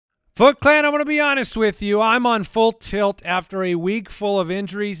Foot Clan, I'm going to be honest with you. I'm on full tilt after a week full of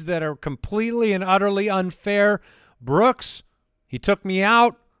injuries that are completely and utterly unfair. Brooks, he took me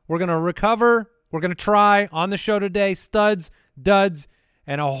out. We're going to recover. We're going to try on the show today. Studs, duds,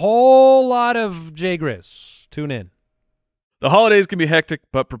 and a whole lot of J-Grizz. Tune in. The holidays can be hectic,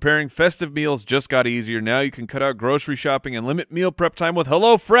 but preparing festive meals just got easier. Now you can cut out grocery shopping and limit meal prep time with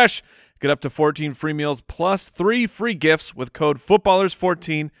HelloFresh. Get up to 14 free meals plus 3 free gifts with code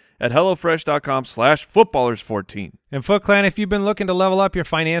FOOTBALLERS14 at HelloFresh.com/footballers14. And Foot Clan, if you've been looking to level up your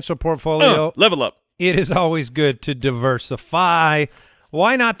financial portfolio, level up. It is always good to diversify.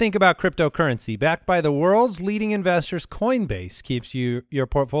 Why not think about cryptocurrency? Backed by the world's leading investors, Coinbase keeps your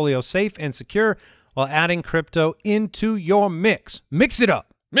portfolio safe and secure while adding crypto into your mix. Mix it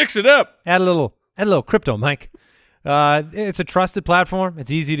up. Mix it up. Add a little crypto, Mike. It's a trusted platform. It's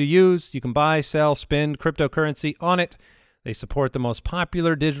easy to use. You can buy, sell, spend cryptocurrency on it. They support the most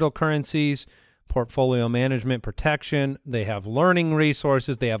popular digital currencies, portfolio management protection. They have learning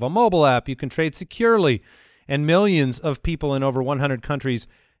resources. They have a mobile app. You can trade securely. And millions of people in over 100 countries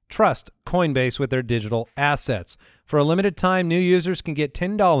trust Coinbase with their digital assets. For a limited time, new users can get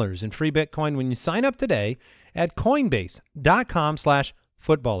 $10 in free Bitcoin when you sign up today at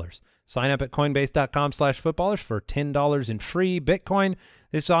Coinbase.com/footballers. Sign up at Coinbase.com/footballers for $10 in free Bitcoin.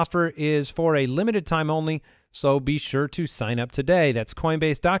 This offer is for a limited time only, so be sure to sign up today. That's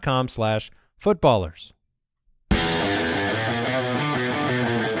Coinbase.com/footballers.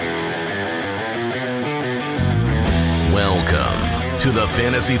 Welcome to the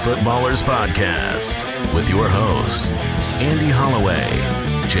Fantasy Footballers Podcast with your hosts, Andy Holloway,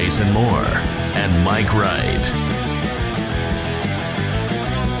 Jason Moore, and Mike Wright.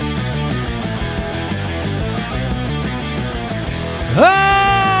 Oh,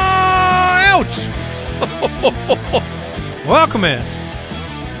 ouch! Welcome in.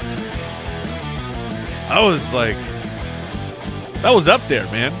 That was up there,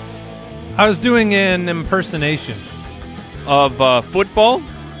 man. I was doing an impersonation Of football?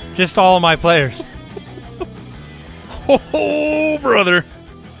 Just all of my players. Oh, brother.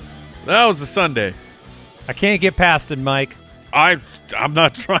 That was a Sunday. I can't get past it, Mike. I'm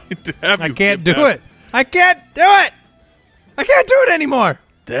not trying to have you. I can't do it. I can't do it. I can't do it anymore.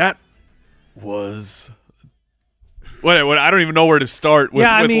 That was... What, I don't even know where to start with,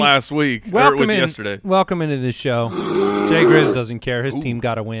 last week or with yesterday. Welcome into the show. J-Grizz doesn't care. His team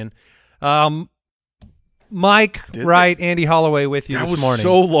got to win. Mike Wright, Andy Holloway with you this morning. That was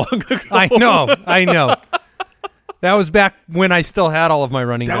so long ago. I know. That was back when I still had all of my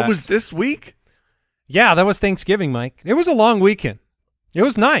running backs. That was this week? Yeah, that was Thanksgiving, Mike. It was a long weekend. It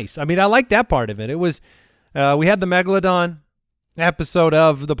was nice. I mean, I liked that part of it. It was we had the Megalodon episode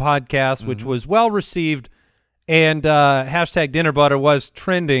of the podcast, which was well received, and hashtag dinner butter was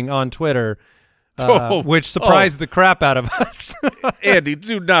trending on Twitter, which surprised the crap out of us. Andy,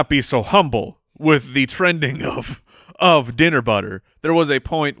 do not be so humble with the trending of dinner butter. There was a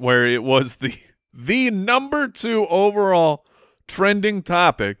point where it was the #2 overall trending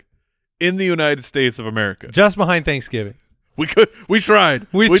topic in the United States of America. Just behind Thanksgiving. We tried.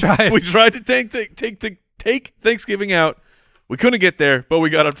 We tried to take Thanksgiving out. We couldn't get there, but we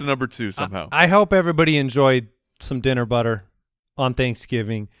got up to #2 somehow. I hope everybody enjoyed some dinner butter on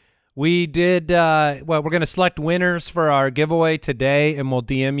Thanksgiving. We did we're going to select winners for our giveaway today, and we'll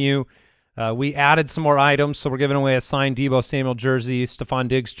DM you. We added some more items, so we're giving away a signed Deebo Samuel jersey, Stephon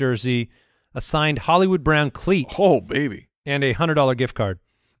Diggs jersey, a signed Hollywood Brown cleat. Oh, baby. And a $100 gift card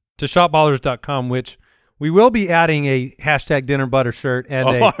to shopballers.com, which we will be adding a hashtag dinner butter shirt.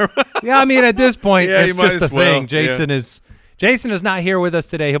 And yeah, I mean, at this point, it's just a thing. Jason is not here with us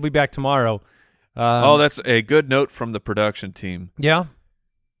today. He'll be back tomorrow. That's a good note from the production team. Yeah.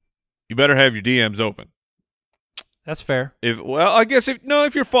 You better have your DMs open. That's fair. I guess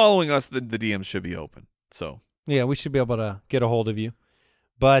if you're following us, the DMs should be open. So yeah, we should be able to get a hold of you.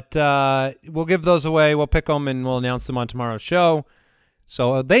 But we'll give those away. We'll pick them and we'll announce them on tomorrow's show.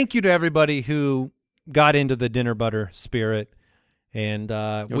 So thank you to everybody who got into the dinner butter spirit. And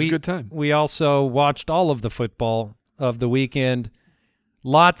it was a good time. We also watched all of the football of the weekend.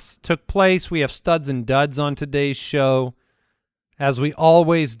 Lots took place. We have studs and duds on today's show. As we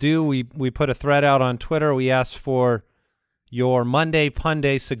always do, we put a thread out on Twitter. We asked for your Monday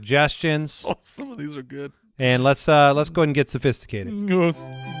Punday suggestions. Oh, some of these are good. And let's go ahead and get sophisticated.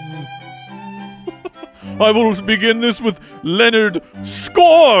 I will begin this with Leonard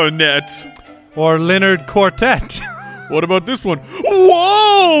Scornet. Or Leonard Quartet. What about this one?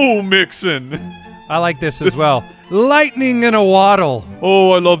 Whoa, Mixon. I like this as well. Lightning in a Waddle.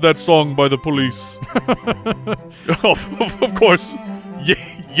 Oh, I love that song by the Police. Of course.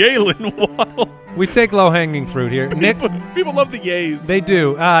 Yalen Waddle. We take low-hanging fruit here. Nick, People love the yays. they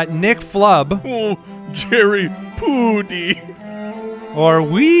do. Nick Flubb Oh, Jerry Pooty. or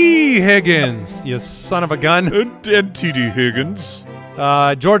Wee Higgins, you son of a gun. And T.D. Higgins.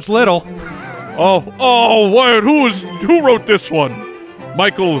 George Little. Oh, Wyatt, who wrote this one?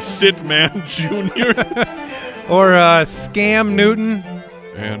 Michael Sitman Jr. Or Scam Newton.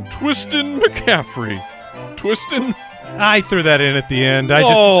 and Twistin McCaffrey. Twistin? I threw that in at the end.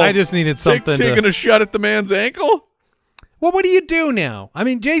 I just needed something. Taking a shot at the man's ankle? Well, what do you do now? I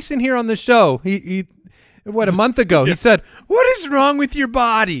mean, Jason here on the show, he a month ago, he said, "What is wrong with your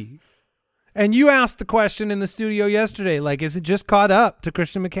body?" And you asked the question in the studio yesterday, like, is it just caught up to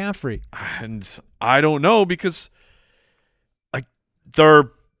Christian McCaffrey? And I don't know, because like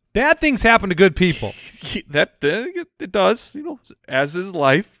bad things happen to good people. That it does, as is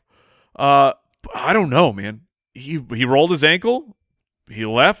life. I don't know, man. He rolled his ankle. He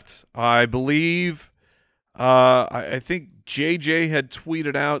left. I believe. I think JJ had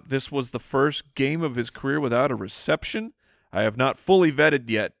tweeted out this was the first game of his career without a reception. I have not fully vetted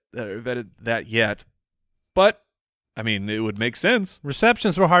that yet, but I mean, it would make sense.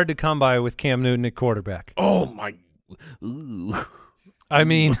 Receptions were hard to come by with Cam Newton at quarterback. Oh my! I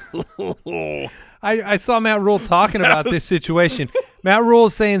mean, I saw Matt Rule talking about this situation. Matt Rule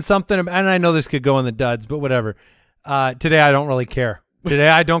is saying something, and I know this could go in the duds, but whatever. Today I don't really care. Today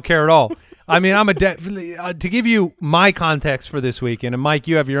I don't care at all. I mean, to give you my context for this weekend, and Mike,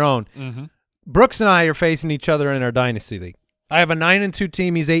 you have your own. Mm-hmm. Brooks and I are facing each other in our dynasty league. I have a 9-2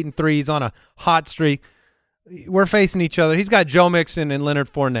 team. He's 8-3. He's on a hot streak. We're facing each other. He's got Joe Mixon and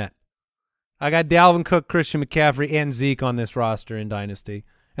Leonard Fournette. I got Dalvin Cook, Christian McCaffrey, and Zeke on this roster in dynasty,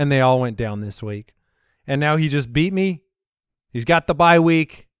 and they all went down this week. And now he just beat me. He's got the bye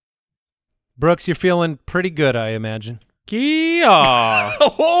week. Brooks, you're feeling pretty good, I imagine. Yeah.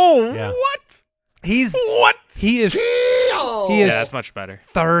 Oh, Yeah. what? He is. Yeah, that's much better.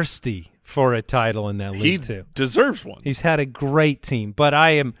 Thirsty for a title in that league He too. deserves one. He's had a great team, but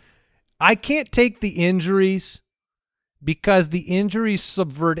I can't take the injuries because the injuries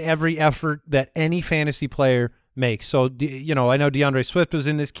subvert every effort that any fantasy player makes. So, I know DeAndre Swift was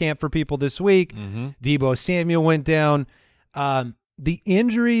in this camp for people this week. Mm-hmm. Deebo Samuel went down. The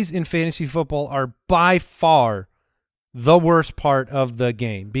injuries in fantasy football are by far the worst part of the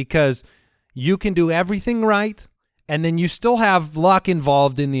game because you can do everything right, and then you still have luck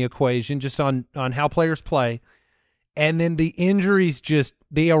involved in the equation just on how players play. And then the injuries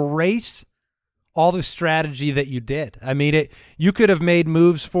they erase all the strategy that you did. I mean, you could have made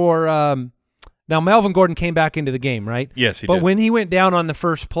moves for now Melvin Gordon came back into the game, right? Yes, he did. did. But when he went down on the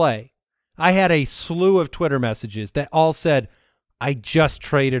first play, I had a slew of Twitter messages that all said, I just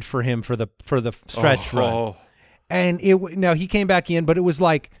traded for him for the stretch run. And now he came back in, but it was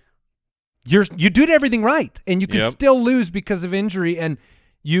like you did everything right, and you could still lose because of injury, and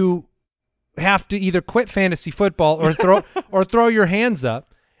you have to either quit fantasy football or throw your hands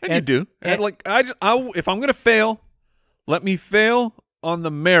up. And you do. And if I'm going to fail, let me fail on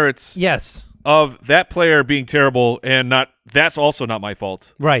the merits. Yes. Of that player being terrible, and that's also not my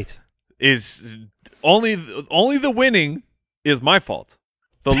fault. Right. Is only the winning is my fault.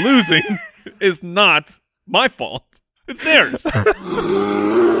 The losing is not my fault. It's theirs.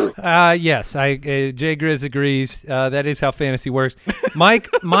 Yes, Jay Grizz agrees. That is how fantasy works. Mike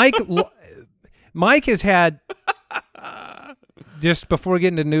has had, just before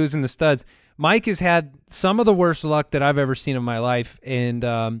getting to news and the studs, Mike has had some of the worst luck that I've ever seen in my life,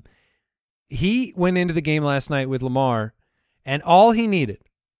 and he went into the game last night with Lamar, and all he needed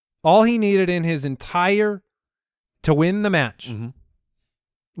in his entire to win the match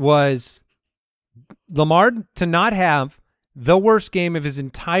was Lamar to not have the worst game of his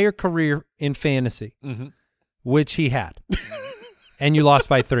entire career in fantasy, which he had, and you lost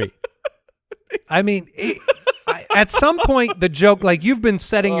by 3. I mean, at some point, the joke, like you've been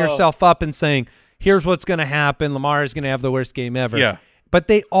setting yourself up and saying, here's what's going to happen. Lamar is going to have the worst game ever. Yeah. But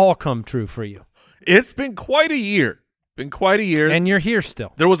they all come true for you. It's been quite a year. And you're here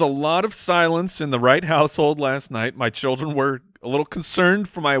still. There was a lot of silence in the Wright household last night. My children were a little concerned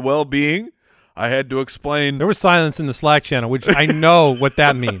for my well-being. I had to explain. There was silence in the Slack channel, which I know what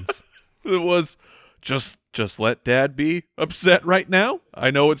that means. It was just let Dad be upset right now. I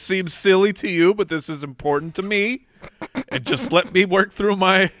know it seems silly to you, but this is important to me. And just let me work through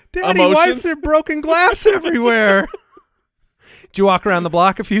my Daddy, emotions. why is there broken glass everywhere? Did you walk around the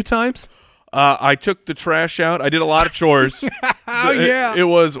block a few times? I took the trash out. I did a lot of chores. Yeah. It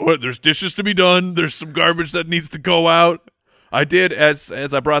was, there's dishes to be done. There's some garbage that needs to go out. I did, as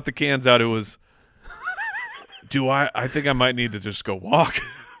I brought the cans out, it was, I think I might need to just go walk.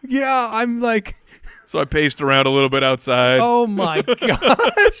 Yeah, I'm like, So I paced around a little bit outside. oh my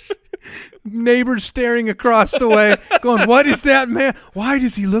gosh. Neighbors staring across the way, going, what is that man? Why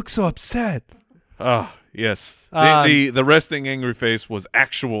does he look so upset? Ah, yes. The resting angry face was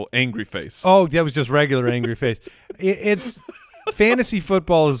actual angry face. Oh, that was just regular angry face. It's fantasy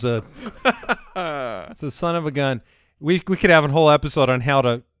football is it's a son of a gun. We could have a whole episode on how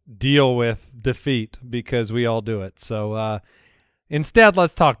to deal with defeat because we all do it. So instead,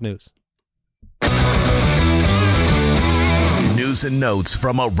 let's talk news. News and notes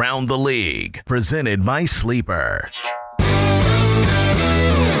from around the league, presented by Sleeper.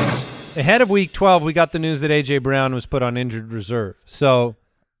 Ahead of Week 12, we got the news that A.J. Brown was put on injured reserve. So,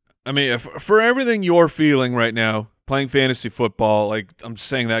 I mean, for everything you're feeling right now, playing fantasy football, like I'm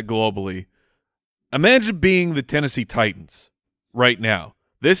saying that globally, imagine being the Tennessee Titans right now.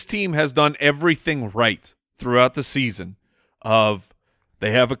 This team has done everything right throughout the season.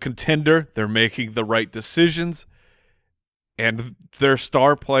 They have a contender, they're making the right decisions, and their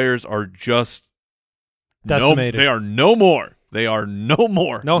star players are just decimated. They are no more. They are no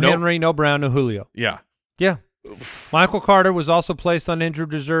more. No Henry, no Brown, no Julio. Yeah. Yeah. Michael Carter was also placed on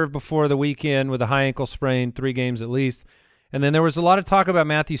injured reserve before the weekend with a high ankle sprain, 3 games at least. And then there was a lot of talk about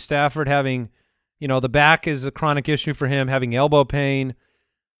Matthew Stafford having, the back is a chronic issue for him, having elbow pain.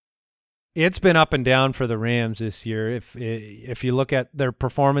 It's been up and down for the Rams this year. If you look at their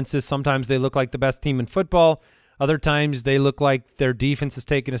performances, sometimes they look like the best team in football. Other times they look like their defense is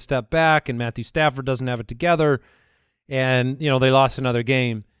taking a step back and Matthew Stafford doesn't have it together. And, they lost another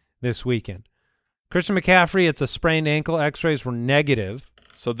game this weekend. Christian McCaffrey, it's a sprained ankle. X-rays were negative.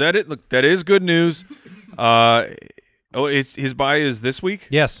 So that is good news. His bye is this week?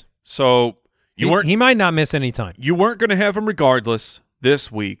 Yes. So he might not miss any time. You weren't going to have him regardless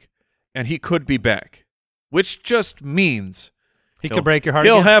this week, and he could be back, which just means he could break your heart.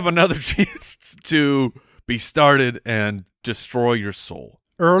 He'll again. have another chance to be started and destroy your soul.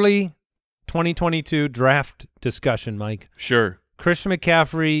 Early 2022 draft discussion, Mike. Sure. Christian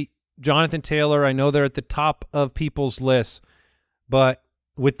McCaffrey, Jonathan Taylor, I know they're at the top of people's lists, but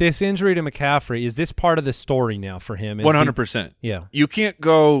with this injury to McCaffrey, is this part of the story now for him? 100%. Yeah. You can't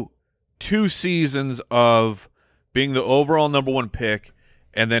go 2 seasons of being the overall #1 pick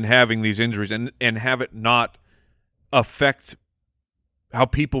and then having these injuries and have it not affect how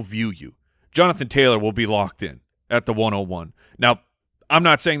people view you. Jonathan Taylor will be locked in at the 101. Now, I'm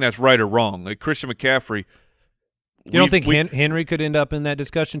not saying that's right or wrong. Like Christian McCaffrey, you don't think Henry could end up in that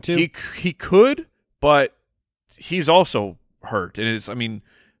discussion too? He could, but he's also hurt and is,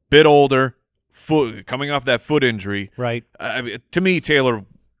 bit older, coming off that foot injury. Right. To me, Taylor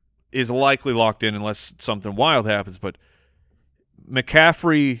is likely locked in unless something wild happens. But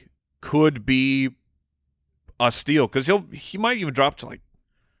McCaffrey could be a steal because he might even drop to like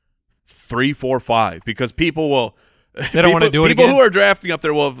 3, 4, 5 because people will. They don't want to do it again. People who are drafting up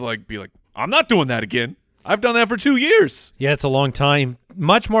there will be like, I'm not doing that again. I've done that for 2 years. Yeah, it's a long time.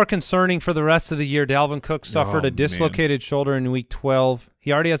 Much more concerning for the rest of the year. Dalvin Cook suffered a dislocated shoulder in Week 12.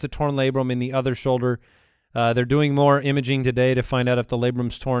 He already has a torn labrum in the other shoulder. They're doing more imaging today to find out if the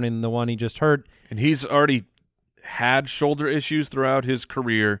labrum's torn in the one he just hurt. And he's already had shoulder issues throughout his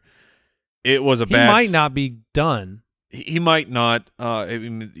career. It was He might not be done. He might not.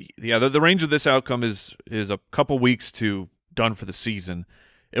 The range of this outcome is a couple weeks to done for the season.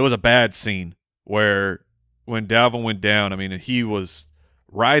 It was a bad scene where when Dalvin went down, he was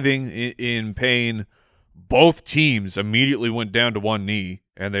writhing in pain. Both teams immediately went down to one knee,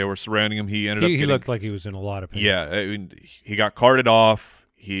 and they were surrounding him. He He looked like he was in a lot of pain. Yeah, he got carted off.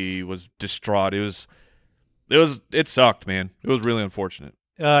 He was distraught. It sucked, man. It was really unfortunate.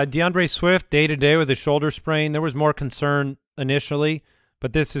 DeAndre Swift day-to-day with a shoulder sprain. There was more concern initially,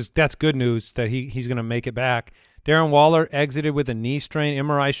 but that's good news that he's going to make it back. Darren Waller exited with a knee strain.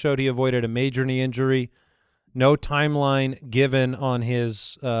 MRI showed he avoided a major knee injury. No timeline given on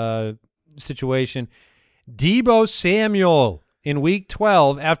his situation. Deebo Samuel in Week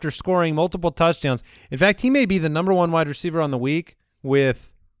 12 after scoring multiple touchdowns. In fact, he may be the #1 wide receiver on the week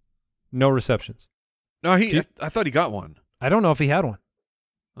with no receptions. No, I thought he got one. I don't know if he had one.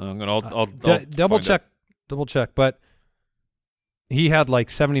 I'll double check, but he had like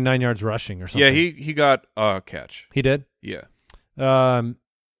 79 yards rushing or something. Yeah, he got a catch. He did? Yeah.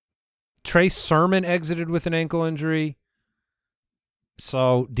 Trey Sermon exited with an ankle injury.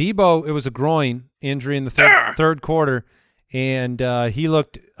 So Deebo, it was a groin injury in the third quarter, and he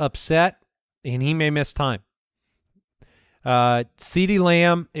looked upset, and he may miss time. CeeDee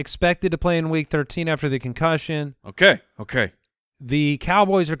Lamb expected to play in Week 13 after the concussion. Okay. The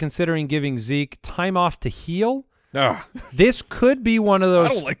Cowboys are considering giving Zeke time off to heal. This could be one of those.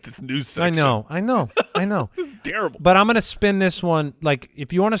 I don't like this news section. I know. This is terrible. But I'm going to spin this one. Like,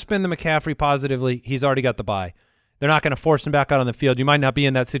 if you want to spin the McCaffrey positively, he's already got the bye. They're not going to force him back out on the field. You might not be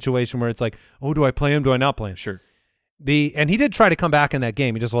in that situation where it's like, oh, do I play him? Do I not play him? Sure. And he did try to come back in that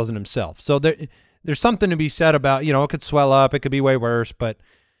game. He just wasn't himself. So there's something to be said about, it could swell up. It could be way worse, but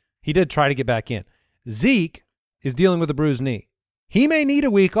he did try to get back in. Zeke is dealing with a bruised knee. He may need a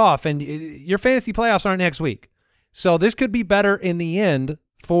week off, and your fantasy playoffs aren't next week. So this could be better in the end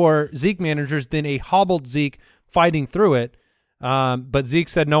for Zeke managers than a hobbled Zeke fighting through it. But Zeke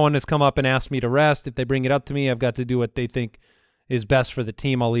said no one has come up and asked me to rest. If they bring it up to me, I've got to do what they think is best for the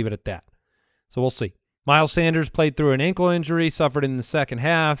team. I'll leave it at that. So we'll see. Miles Sanders played through an ankle injury, suffered in the second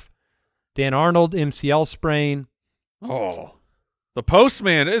half. Dan Arnold, MCL sprain. Oh, the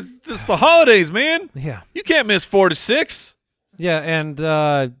postman. It's the holidays, man. Yeah. You can't miss 4 to 6. Yeah, and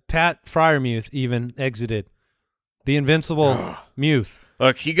Pat Fryermuth even exited. The invincible Muth.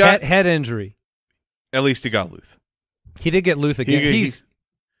 Look, he got head injury. At least he got Luth. He did get Luth again.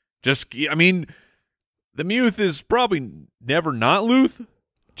 I mean, the Muth is probably never not Luth.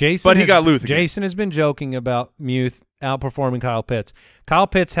 But he got Luth again. Jason has been joking about Muth outperforming Kyle Pitts. Kyle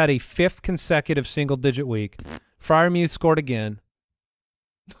Pitts had a 5th consecutive single-digit week. Fryermuth scored again.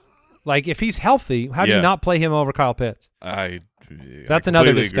 Like, if he's healthy, how do you not play him over Kyle Pitts? That's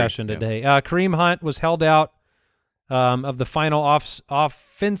another discussion today. Kareem Hunt was held out of the final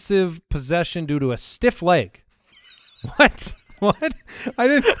offensive possession due to a stiff leg. What? What? I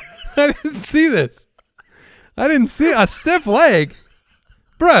didn't see this. I didn't see a stiff leg.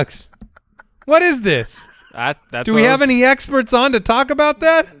 Brooks, what is this? Do we have any experts on to talk about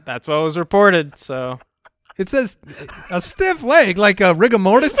that? That's what was reported. So it says a stiff leg, like a rigor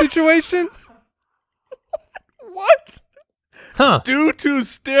mortis situation. What? Huh? Due to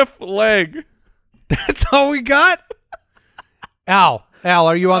stiff leg. That's all we got. Al,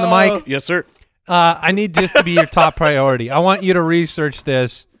 are you on the mic? Yes, sir. I need this to be your top priority. I want you to research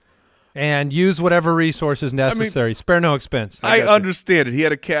this and use whatever resources necessary. Spare no expense. I understand it. He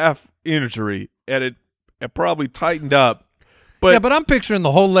had a calf injury, and it probably tightened up. But yeah, but I'm picturing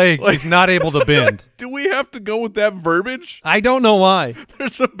the whole leg is not able to bend. Do we have to go with that verbiage? I don't know why.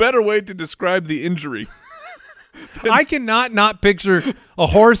 There's a better way to describe the injury. I cannot not picture a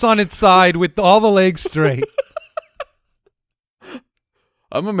horse on its side with all the legs straight.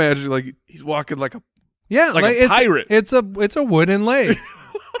 I'm imagining like he's walking like a a pirate. It's a wooden leg.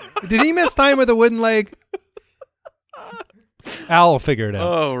 Did he miss time with a wooden leg? Al will figure it out.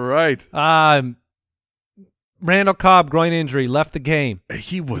 Oh, right. Randall Cobb, groin injury, left the game.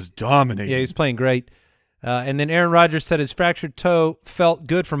 He was dominating. Yeah, he's playing great. And then Aaron Rodgers said his fractured toe felt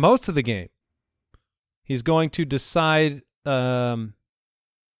good for most of the game. He's going to decide undergo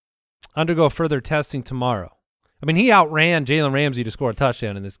further testing tomorrow. I mean, he outran Jalen Ramsey to score a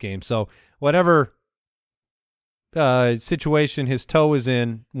touchdown in this game. So whatever situation his toe was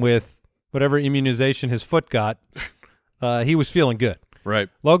in with whatever immunization his foot got, he was feeling good. Right.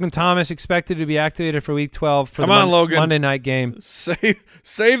 Logan Thomas expected to be activated for Week 12 for the Monday night game.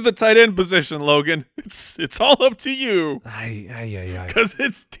 Save the tight end position, Logan. It's all up to you. Because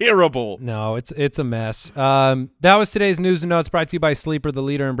it's terrible. No, it's a mess. That was today's news and notes brought to you by Sleeper, the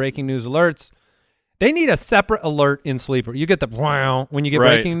leader in breaking news alerts. They need a separate alert in Sleeper. You get the wow when you get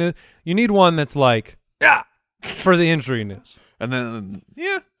breaking news. You need one that's like for the injury news. And then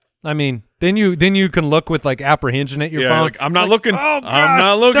I mean, then you can look with like apprehension at your phone. Like, I'm not looking. I'm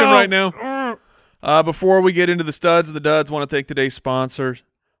not looking right now. Before we get into the studs and the duds, want to thank today's sponsors.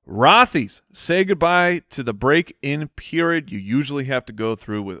 Rothy's. Say goodbye to the break-in period you usually have to go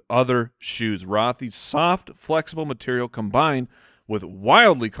through with other shoes. Rothy's soft, flexible material combined with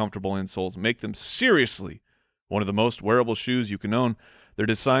wildly comfortable insoles make them seriously one of the most wearable shoes you can own. They're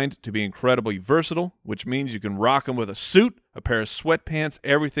designed to be incredibly versatile, which means you can rock them with a suit, a pair of sweatpants,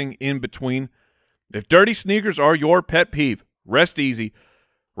 everything in between. If dirty sneakers are your pet peeve, rest easy.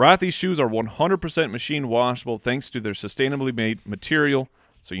 Rothy's shoes are 100% machine washable thanks to their sustainably made material,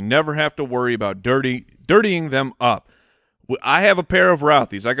 so you never have to worry about dirtying them up. I have a pair of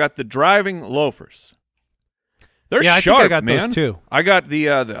Rothy's. I got the driving loafers. They're sharp, I think I got man. those too. I got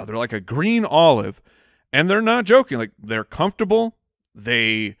they're like a green olive, and they're not joking. Like, they're comfortable.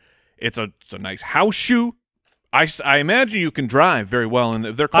 It's a nice house shoe. I imagine you can drive very well, and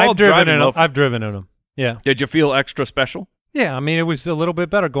they're called driving loafers. I've driven in them. Yeah. Did you feel extra special? Yeah, I mean, it was a little bit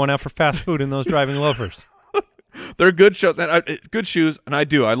better going out for fast food in those driving loafers. They're good shoes, good shoes, and I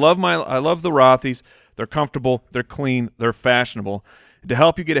love the Rothy's. They're comfortable, they're clean, they're fashionable. To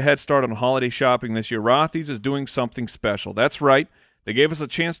help you get a head start on holiday shopping this year, Rothy's is doing something special. That's right. They gave us a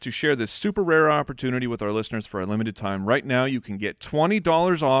chance to share this super rare opportunity with our listeners for a limited time. Right now, you can get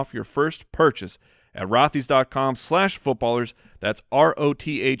 $20 off your first purchase at rothys.com/footballers. That's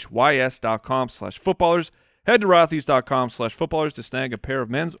ROTHYS.com/footballers. Head to rothys.com/footballers to snag a pair of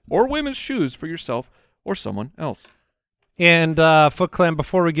men's or women's shoes for yourself or someone else. And Foot Clan,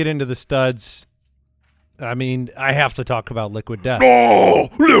 before we get into the studs, I mean, I have to talk about Liquid Death. Oh,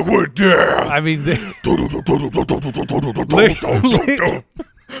 Liquid Death! I mean,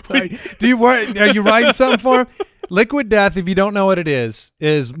 are you writing something for him? Liquid Death, if you don't know what it is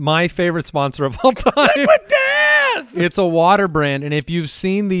my favorite sponsor of all time. Liquid Death! It's a water brand, and if you've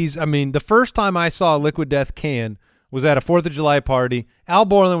seen these, I mean, the first time I saw a Liquid Death can was at a 4th of July party. Al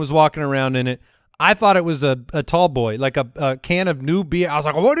Borland was walking around in it. I thought it was a tall boy, like a can of new beer. I was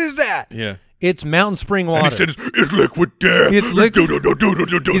like, what is that? Yeah. It's Mountain Spring water. And he said, it's Liquid Death. It's liquid.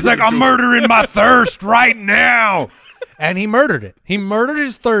 He's like, I'm murdering my thirst right now. And he murdered it. He murdered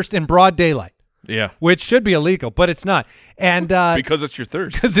his thirst in broad daylight. Yeah. Which should be illegal, but it's not. And because it's your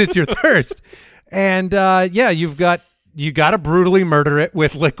thirst. Because it's your thirst. And yeah, you got to brutally murder it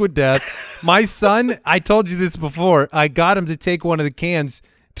with Liquid Death. My son, I told you this before, I got him to take one of the cans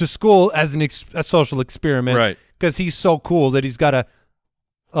to school as a social experiment. Right. Because he's so cool that he's got a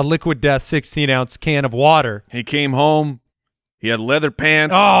Liquid Death 16-ounce can of water. He came home. He had leather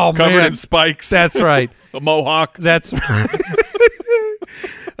pants covered in spikes. That's right. A mohawk. That's right.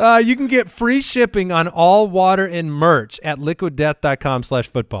 You can get free shipping on all water and merch at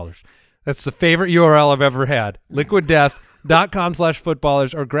liquiddeath.com/footballers. That's the favorite URL I've ever had.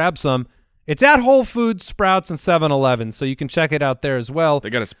 liquiddeath.com/footballers, or grab some. It's at Whole Foods, Sprouts, and 7-Eleven, so you can check it out there as well.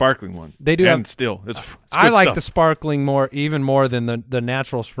 They got a sparkling one. They do and have. Still, it's I like stuff. the sparkling even more than the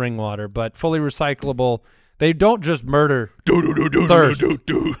natural spring water, but fully recyclable. They don't just murder thirst.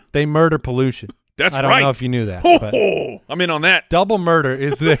 They murder pollution. That's I don't know if you knew that. But I'm in on that. double murder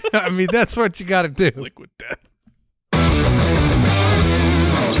is the. I mean, that's what you got to do. Liquid Death.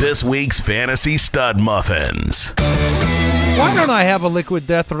 This week's Fantasy Stud Muffins. Why don't I have a Liquid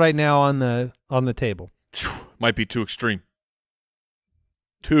Death right now on the table? Might be too extreme.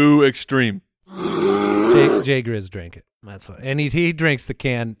 Too extreme. Jay Grizz drank it. That's what, and he drinks the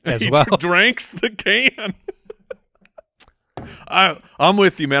can as well. He drinks the can. I'm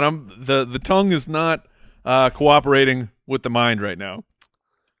with you, man. The tongue is not cooperating with the mind right now.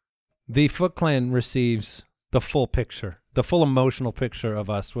 The Foot Clan receives the full picture, the full emotional picture of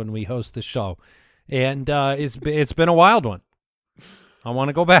us when we host the show, and it's been a wild one. I want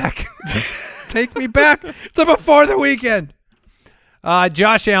to go back. Take me back to before the weekend.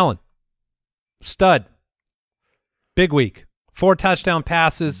 Josh Allen, stud, big week, 4 touchdown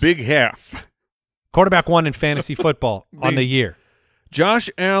passes, Big half. quarterback 1 in fantasy football on the year. Josh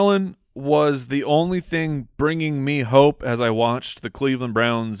Allen was the only thing bringing me hope as I watched the Cleveland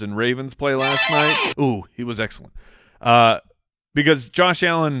Browns and Ravens play last night. Ooh, he was excellent. Because Josh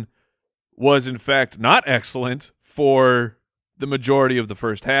Allen was, in fact, not excellent for the majority of the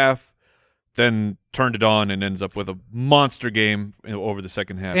first half, then turned it on and ends up with a monster game over the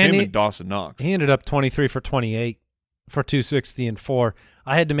second half. And Dawson Knox. He ended up 23 for 28 for 260 and 4.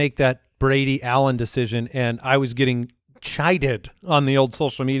 I had to make that Brady Allen decision, and I was getting chided on the old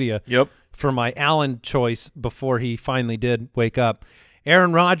social media for my Allen choice before he finally did wake up.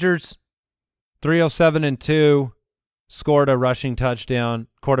 Aaron Rodgers, 307 and 2, scored a rushing touchdown,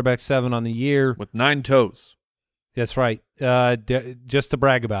 quarterback 7 on the year with 9 toes. That's right. Just to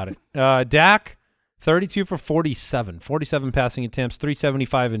brag about it. Dak, 32 for 47, 47 passing attempts,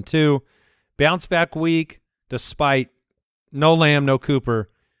 375 and 2. Bounce back week despite no Lamb, no Cooper.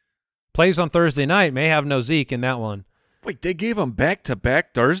 Plays on Thursday night, may have no Zeke in that one. Wait, they gave him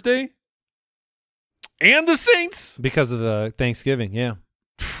back-to-back Thursday? And the Saints? Because of the Thanksgiving, yeah.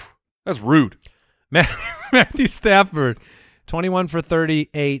 That's rude. Matthew Stafford, 21 for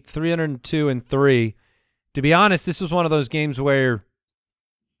 38, 302 and 3. To be honest, this was one of those games where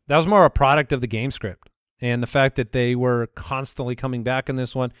that was more a product of the game script and the fact that they were constantly coming back in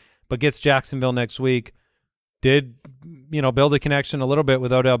this one, but gets Jacksonville next week. Did, build a connection a little bit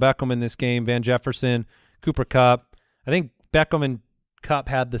with Odell Beckham in this game, Van Jefferson, Cooper Kupp. I think Beckham and Kupp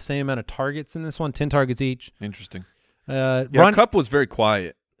had the same amount of targets in this one, 10 targets each. Interesting. Kupp was very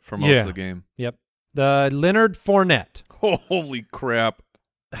quiet for most of the game. Yep. Leonard Fournette. Holy crap.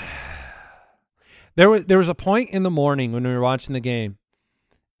 There was a point in the morning when we were watching the game,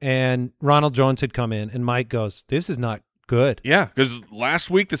 and Ronald Jones had come in, and Mike goes, "This is not good." Yeah, because last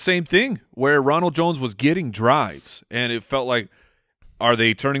week the same thing, where Ronald Jones was getting drives, and it felt like, are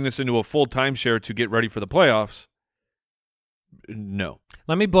they turning this into a full timeshare to get ready for the playoffs? No.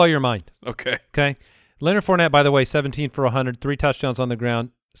 Let me blow your mind. Okay. Okay. Leonard Fournette, by the way, 17 for 100, 3 touchdowns on the ground,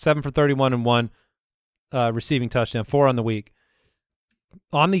 7 for 31 and 1 receiving touchdown, 4 on the week.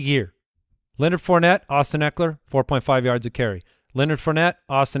 On the year, Leonard Fournette, Austin Eckler, 4.5 yards a carry. Leonard Fournette,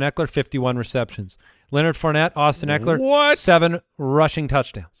 Austin Eckler, 51 receptions. Leonard Fournette, Austin Eckler, 7 rushing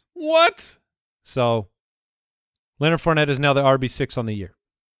touchdowns. What? So Leonard Fournette is now the RB6 on the year.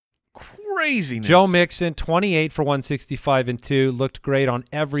 Craziness. Joe Mixon, 28 for 165 and 2, looked great on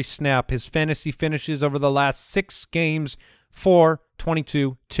every snap. His fantasy finishes over the last 6 games, 4,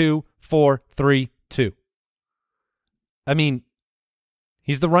 22, 2, 4, 3, 2. I mean,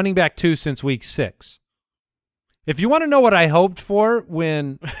 he's the running back 2 since week 6. If you want to know what I hoped for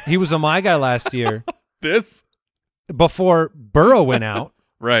when he was a my guy last year, this before Burrow went out,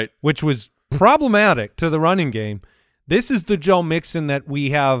 right, which was problematic to the running game, this is the Joe Mixon that we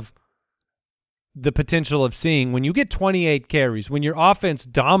have the potential of seeing. When you get 28 carries, when your offense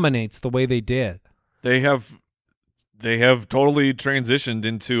dominates the way they did, they have totally transitioned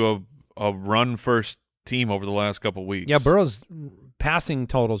into a run first team over the last couple weeks. Yeah, Burrow's passing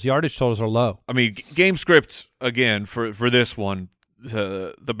totals, yardage totals are low. I mean, game script again for this one.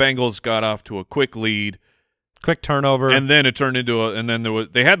 The Bengals got off to a quick lead, quick turnover, and then it turned into a. And then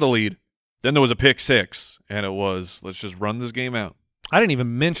they had the lead. Then there was a pick 6, and it was let's just run this game out. I didn't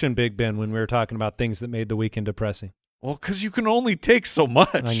even mention Big Ben when we were talking about things that made the weekend depressing. Well, because you can only take so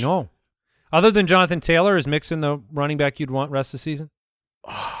much. I know. Other than Jonathan Taylor, is Mixon the running back you'd want rest of the season?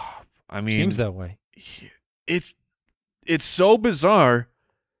 I mean, seems that way. It's so bizarre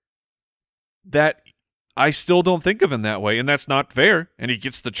that I still don't think of him that way, and that's not fair. And he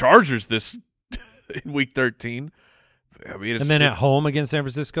gets the Chargers this in week 13. I mean, and then at home against San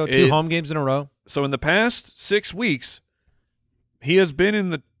Francisco, 2 home games in a row. So in the past 6 weeks, he has been in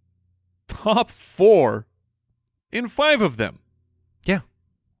the top 4 in 5 of them. Yeah.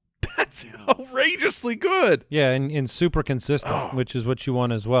 That's outrageously good. Yeah, and super consistent, which is what you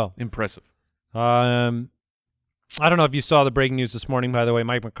want as well. Impressive. I don't know if you saw the breaking news this morning, by the way,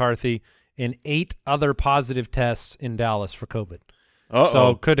 Mike McCarthy and 8 other positive tests in Dallas for COVID.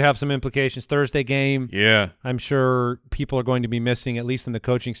 So could have some implications. Thursday game. Yeah. I'm sure people are going to be missing, at least in the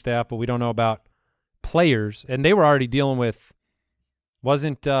coaching staff, but we don't know about players. And they were already dealing with,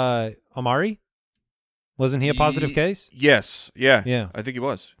 wasn't Amari? Wasn't he a positive case? Yes. Yeah. Yeah. I think he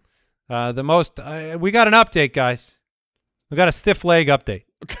was. We got an update, guys. We got a stiff leg update.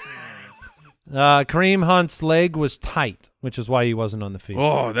 Kareem Hunt's leg was tight, which is why he wasn't on the field.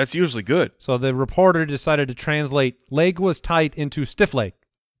 Oh, that's usually good. So the reporter decided to translate leg was tight into stiff leg.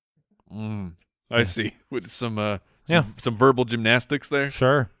 I see. With some verbal gymnastics there.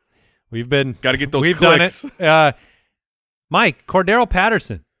 Sure. We've been got to get those clicks. Done it. Mike, Cordero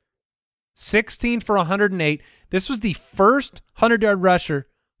Patterson, 16 for 108. This was the first 100-yard rusher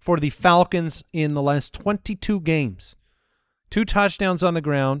for the Falcons in the last 22 games. 2 touchdowns on the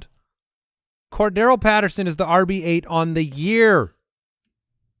ground. Cordero Patterson is the RB8 on the year.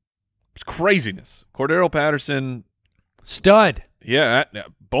 It's craziness. Cordero Patterson. Stud. Yeah,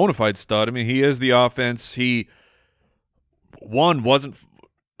 bona fide stud. I mean, he is the offense. Wasn't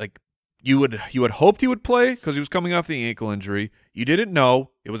like you had hoped he would play because he was coming off the ankle injury. You didn't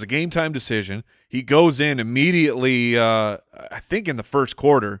know. It was a game-time decision. He goes in immediately, I think in the first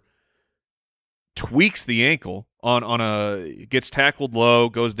quarter, tweaks the ankle gets tackled low,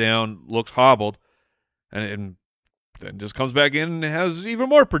 goes down, looks hobbled, and then just comes back in and has even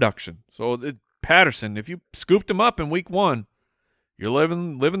more production. So Patterson, if you scooped him up in week 1, you're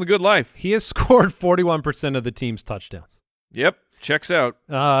living the good life. He has scored 41% of the team's touchdowns. Yep, checks out.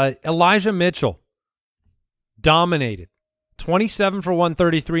 Elijah Mitchell dominated. 27 for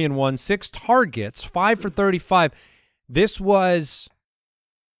 133 and 1, 6 targets, 5 for 35.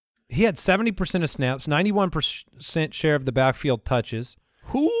 He had 70% of snaps, 91% share of the backfield touches.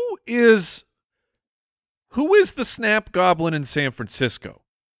 Who is the snap goblin in San Francisco?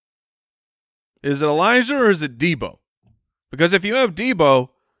 Is it Elijah or is it Debo? Because if you have Debo,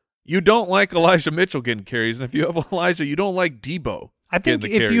 you don't like Elijah Mitchell getting carries, and if you have Elijah, you don't like Debo. I think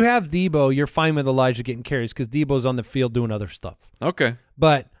if you have Debo, you're fine with Elijah getting carries because Debo's on the field doing other stuff. Okay.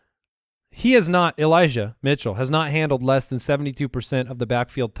 But Elijah Mitchell has not handled less than 72% of the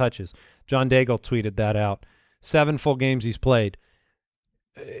backfield touches. John Daigle tweeted that out. 7 full games he's played.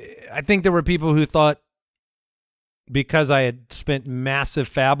 I think there were people who thought because I had spent massive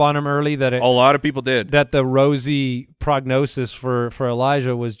fab on him early that a lot of people did. That the rosy prognosis for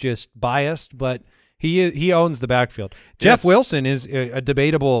Elijah was just biased, but he owns the backfield. Yes. Jeff Wilson is a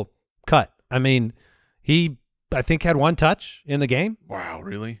debatable cut. I mean, I think had 1 touch in the game. Wow,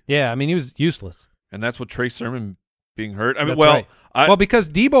 really? Yeah, I mean, he was useless. And that's what Trey Sermon being hurt. I mean, right. Well, because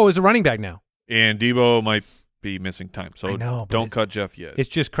Debo is a running back now. And Debo might be missing time. So I know, but don't cut Jeff yet. It's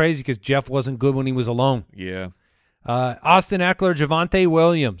just crazy because Jeff wasn't good when he was alone. Yeah. Austin Eckler, Javonte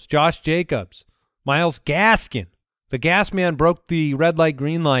Williams, Josh Jacobs, Myles Gaskin. The gas man broke the red light,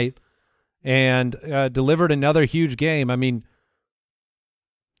 green light, and delivered another huge game. I mean,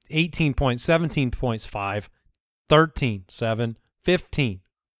 18 points, 17 points, 5, 13, 7, 15.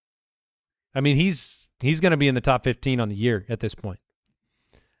 I mean, he's going to be in the top 15 on the year at this point.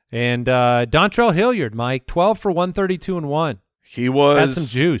 And Dontrell Hilliard, Mike, 12 for 132 and 1. He was had some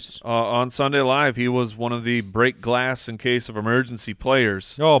juice on Sunday Live. He was one of the break glass in case of emergency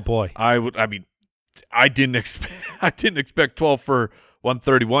players. Oh boy, I didn't expect 12 for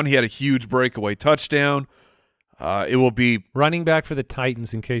 131. He had a huge breakaway touchdown. It will be running back for the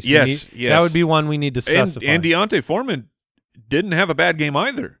Titans in case. Yes. That would be one we need to specify. And Deontay Foreman didn't have a bad game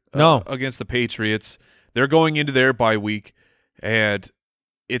either. No, against the Patriots. They're going into their bye week, and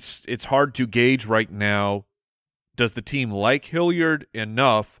it's hard to gauge right now. Does the team like Hilliard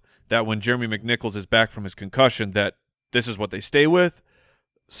enough that when Jeremy McNichols is back from his concussion that this is what they stay with?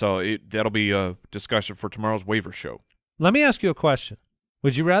 So that'll be a discussion for tomorrow's waiver show. Let me ask you a question.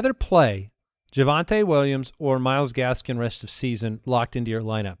 Would you rather play Javonte Williams or Myles Gaskin rest of season locked into your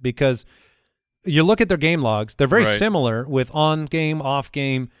lineup? Because you look at their game logs, they're very similar with on game, off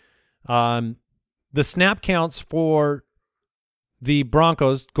game. The snap counts for the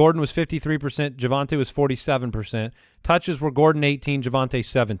Broncos, Gordon was 53%, Javonte was 47%. Touches were Gordon 18, Javonte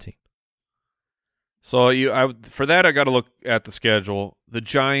 17. So for that, I got to look at the schedule. The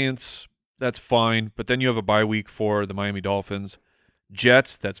Giants, that's fine, but then you have a bye week for the Miami Dolphins.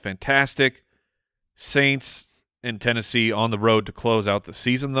 Jets, that's fantastic. Saints and Tennessee on the road to close out the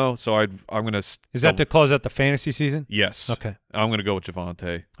season, though. So I'm going to. Is that to close out the fantasy season? Yes. Okay. I'm going to go with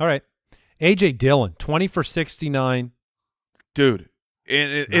Javonte. All right. A.J. Dillon, 20 for 69. Dude,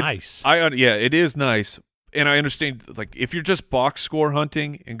 and nice. It is nice, and I understand. Like, if you're just box score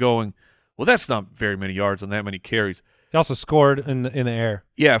hunting and going, well, that's not very many yards on that many carries. He also scored in the air.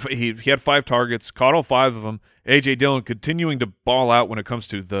 Yeah, he had 5 targets, caught all 5 of them. A.J. Dillon continuing to ball out when it comes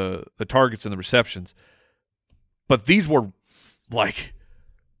to the targets and the receptions, but these were like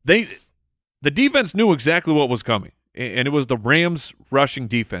the defense knew exactly what was coming, and it was the Rams rushing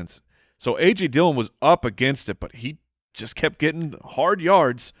defense. So A.J. Dillon was up against it, but he just kept getting hard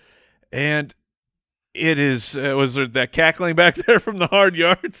yards, and it is was there that cackling back there from the hard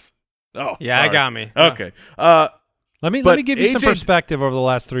yards? Oh, yeah, sorry. I got me. Okay. Let me give you some perspective over the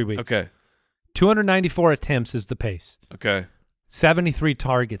last 3 weeks. Okay. 294 attempts is the pace. Okay. 73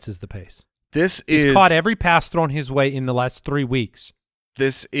 targets is the pace. He's caught every pass thrown his way in the last 3 weeks.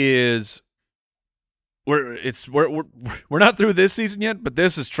 This is we're not through this season yet, but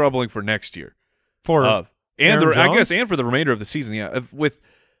this is troubling for next year. I guess for the remainder of the season, yeah. With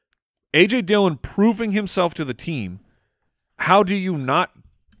A.J. Dillon proving himself to the team, how do you not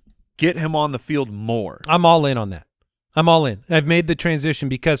get him on the field more? I'm all in on that. I'm all in. I've made the transition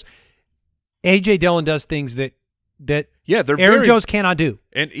because A.J. Dillon does things that Aaron Jones cannot do.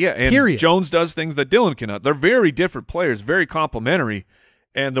 And period. Jones does things that Dillon cannot. They're very different players, very complementary,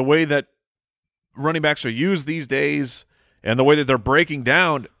 and the way that running backs are used these days and the way that they're breaking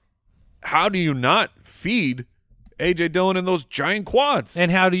down, how do you not feed A.J. Dillon in those giant quads?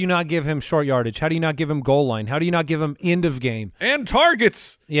 And how do you not give him short yardage? How do you not give him goal line? How do you not give him end of game? And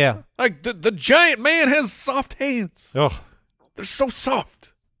targets. Yeah. Like the giant man has soft hands. Oh. They're so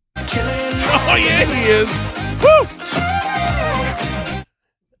soft. Oh, yeah, he is. Woo!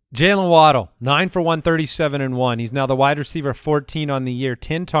 Jalen Waddle, 9 for 137 and 1. He's now the wide receiver 14 on the year,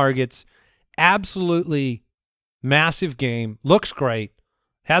 10 targets. Absolutely massive game. Looks great.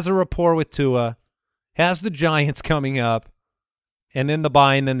 Has a rapport with Tua. Has the Giants coming up. And then the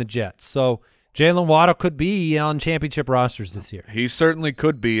bye and then the Jets. So Jalen Waddle could be on championship rosters this year. He certainly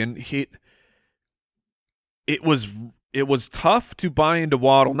could be. And it was tough to buy into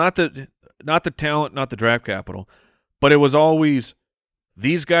Waddle. Not the talent, not the draft capital, but it was always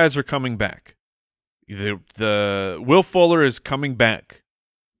these guys are coming back. The Will Fuller is coming back.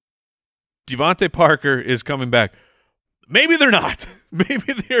 Devontae Parker is coming back. Maybe they're not.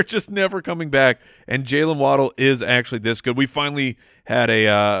 Maybe they're just never coming back. And Jalen Waddle is actually this good. We finally had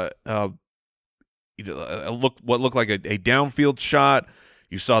what looked like a downfield shot.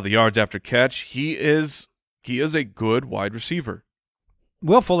 You saw the yards after catch. He is a good wide receiver.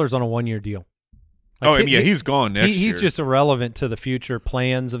 Will Fuller's on a 1-year deal. He's gone next year. He's just irrelevant to the future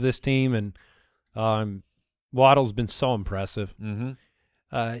plans of this team, and Waddle's been so impressive. Mm-hmm.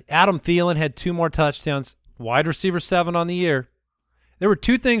 Adam Thielen had 2 more touchdowns, wide receiver 7 on the year. There were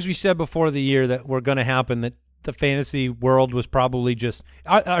 2 things we said before the year that were going to happen that the fantasy world was probably just,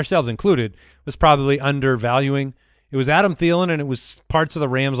 ourselves included, was probably undervaluing. It was Adam Thielen and it was parts of the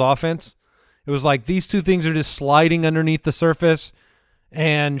Rams offense. It was like these two things are just sliding underneath the surface,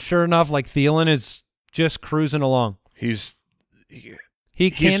 and sure enough, like Thielen is just cruising along. He's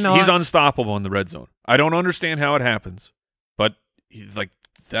unstoppable in the red zone. I don't understand how it happens, but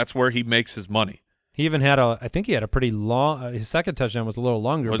that's where he makes his money. He even had I think he had a pretty long, his second touchdown was a little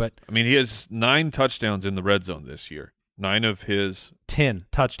longer, but I mean, he has 9 touchdowns in the red zone this year. 9 of his 10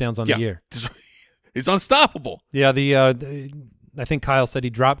 touchdowns on the year. He's unstoppable. Yeah, I think Kyle said he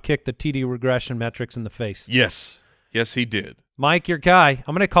drop kicked the TD regression metrics in the face. Yes, he did. Mike, your guy.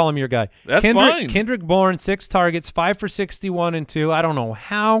 I'm going to call him your guy. That's fine. Kendrick Bourne, 6 targets, 5 for 61 and 2. I don't know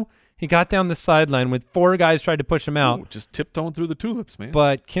how he got down the sideline with 4 guys tried to push him out. Ooh, just tiptoeing through the tulips, man.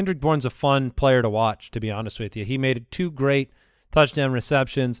 But Kendrick Bourne's a fun player to watch, to be honest with you. He made 2 great touchdown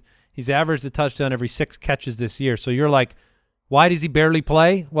receptions. He's averaged a touchdown every 6 catches this year. So you're like, why does he barely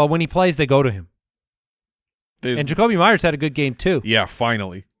play? Well, when he plays, they go to him. And Jacoby Myers had a good game too. Yeah,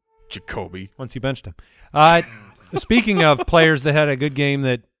 finally. Jacoby. Once you benched him. Speaking of players that had a good game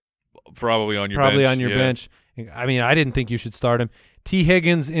that probably on your bench. I mean, I didn't think you should start him. T.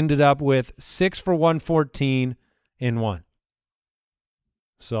 Higgins ended up with 6 for 114 and 1.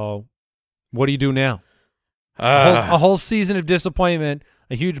 So what do you do now? A whole season of disappointment,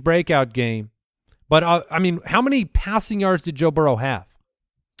 a huge breakout game. But, I mean, how many passing yards did Joe Burrow have?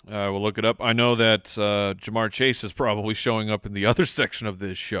 We'll look it up. I know that Jamar Chase is probably showing up in the other section of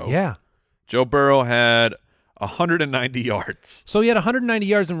this show. Yeah. Joe Burrow had 190 yards. So he had 190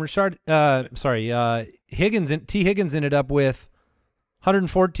 yards, and T. Higgins ended up with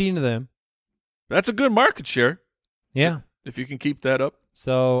 114 of them. That's a good market share. Yeah. If you can keep that up.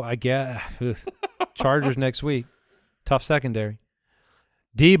 So I guess Chargers next week. Tough secondary.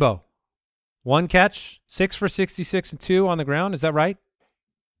 Debo, 1 catch, 6 for 66 and 2 on the ground. Is that right?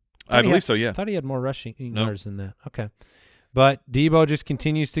 I believe so, yeah. I thought he had more rushing yards than that. Okay. But Debo just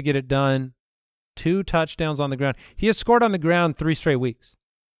continues to get it done. 2 touchdowns on the ground. He has scored on the ground 3 straight weeks.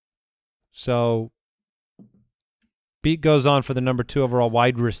 So beat goes on for the number 2 overall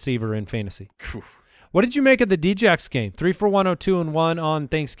wide receiver in fantasy. What did you make of the Djax game? 3 for 102 and 1 on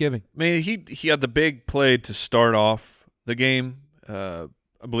Thanksgiving. Man, he had the big play to start off the game. I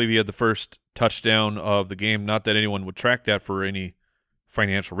believe he had the first touchdown of the game. Not that anyone would track that for any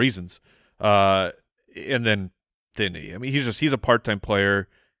financial reasons. And then I mean, he's a part-time player.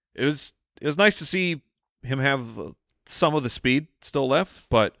 It was nice to see him have some of the speed still left,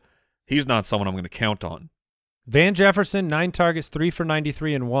 but he's not someone I'm going to count on. Van Jefferson, 9 targets, 3 for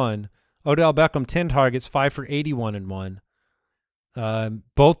 93 and 1. Odell Beckham, 10 targets, 5 for 81 and 1.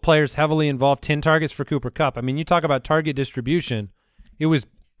 Both players heavily involved. 10 targets for Cooper Kupp. I mean, you talk about target distribution. It was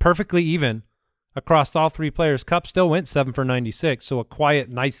perfectly even across all 3 players. Kupp still went 7 for 96, so a quiet,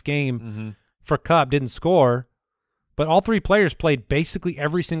 nice game for Kupp. Didn't score, but all 3 players played basically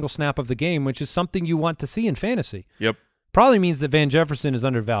every single snap of the game, which is something you want to see in fantasy. Yep. Probably means that Van Jefferson is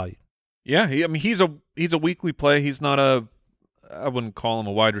undervalued. Yeah, I mean, he's a weekly play. He's not I wouldn't call him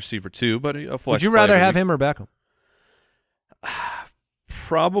a wide receiver 2, but a flex. Would you rather have him or Beckham?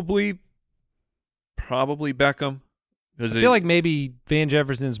 Probably Beckham. I feel like maybe Van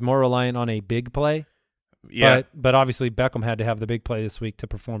Jefferson's more reliant on a big play. Yeah. But obviously Beckham had to have the big play this week to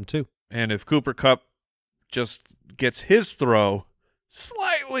perform too. And if Cooper Kupp just gets his throw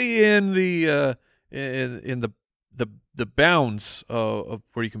slightly in the bounds of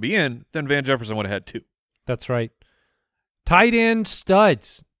where you can be in, then Van Jefferson would have had 2. That's right. Tight end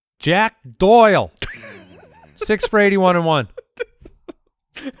studs. Jack Doyle. 6 for 81 and 1.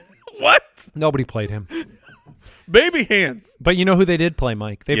 What? Nobody played him. Baby hands. But you know who they did play,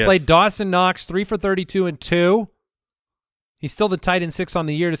 Mike? They played Dawson Knox, 3 for 32 and 2. He's still the tight end 6 on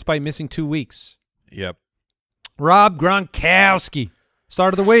the year despite missing 2 weeks. Yep. Rob Gronkowski,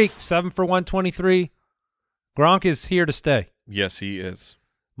 start of the week, 7 for 123. Gronk is here to stay. Yes, he is.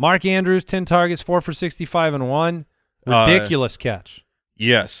 Mark Andrews, 10 targets, 4 for 65 and 1. Ridiculous catch.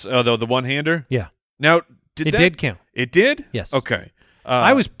 Yes. The one-hander? Yeah. Now, it did count. It did? Yes. Okay.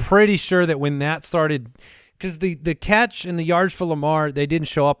 I was pretty sure that when that started, because the catch and the yards for Lamar, they didn't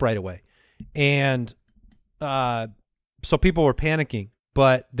show up right away. And so people were panicking,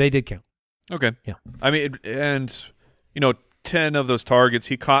 but they did count. Okay. Yeah. I mean, and, 10 of those targets,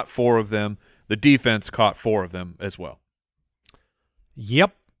 he caught 4 of them. The defense caught 4 of them as well.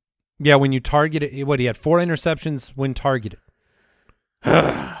 Yep. Yeah, when you target it, he had 4 interceptions when targeted.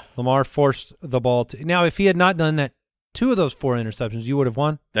 Lamar forced the ball to. Now, if he had not done that, 2 of those 4 interceptions, you would have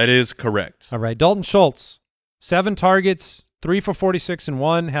won. That is correct. All right. Dalton Schultz, 7 targets, 3 for 46 and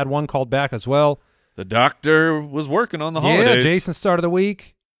 1, had 1 called back as well. The doctor was working on the holidays. Yeah, Jason's start of the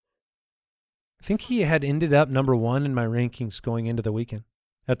week. I think he had ended up #1 in my rankings going into the weekend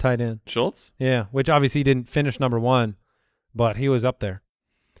at tight end. Schultz? Yeah, which obviously he didn't finish #1, but he was up there.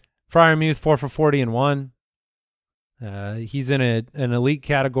 Fryermuth 4 for 40 and 1. He's in an elite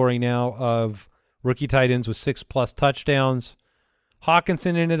category now of rookie tight ends with 6+ touchdowns.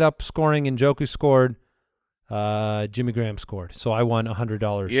 Hawkinson ended up scoring, and Njoku scored. Jimmy Graham scored, so I won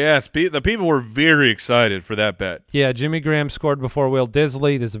 $100. Yes, the people were very excited for that bet. Yeah, Jimmy Graham scored before Will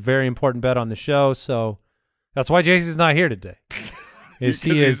Disley. This is a very important bet on the show, so that's why Jason's not here today.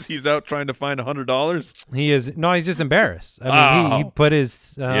 He's out trying to find $100. He is no, he's just embarrassed. I mean, he put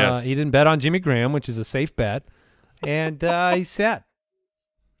his yes. He didn't bet on Jimmy Graham, which is a safe bet, and he's set.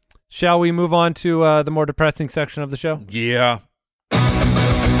 Shall we move on to the more depressing section of the show? Yeah.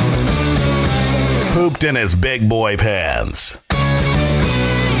 Pooped in his big boy pants.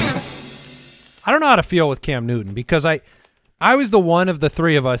 I don't know how to feel with Cam Newton because I was the one of the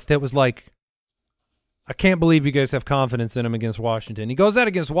three of us that was like, I can't believe you guys have confidence in him against Washington. He goes out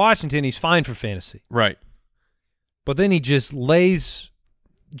against Washington, he's fine for fantasy. Right. But then he just lays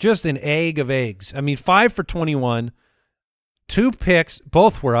just an egg of eggs. I mean, 5 for 21, 2 picks,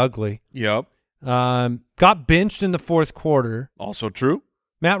 both were ugly. Yep. Got benched in the fourth quarter. Also true.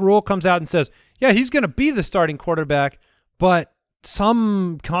 Matt Rule comes out and says, yeah, he's going to be the starting quarterback, but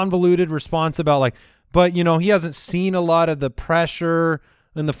some convoluted response about like, but, you know, he hasn't seen a lot of the pressure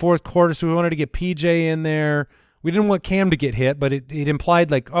in the fourth quarter, so we wanted to get PJ in there. We didn't want Cam to get hit, but it implied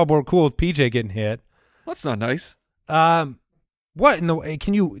like, oh, we're cool with PJ getting hit. That's not nice. What in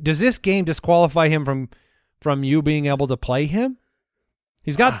the does this game disqualify him from you being able to play him?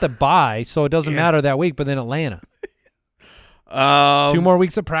 He's got the bye, so it doesn't matter that week, but then Atlanta. 2 more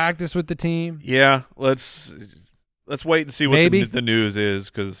weeks of practice with the team. Yeah, let's wait and see what the news is,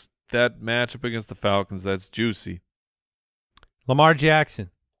 because that matchup against the Falcons, that's juicy. Lamar Jackson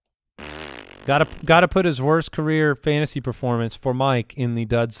got to put his worst career fantasy performance for Mike in the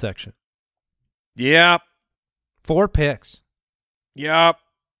dud section. Yeah, 4 picks. Yeah,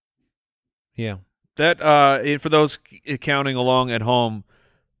 yeah. That for those counting along at home,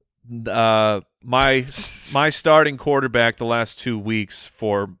 my starting quarterback the last 2 weeks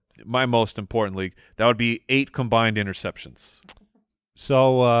for my most important league, that would be 8 combined interceptions.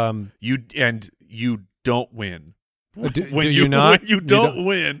 So you don't win. Do you not? You don't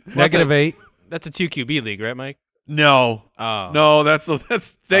win. -8. That's a 2 QB league, right, Mike? No. Oh. No, that's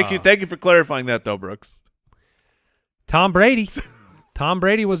thank you for clarifying that though, Brooks. Tom Brady. Tom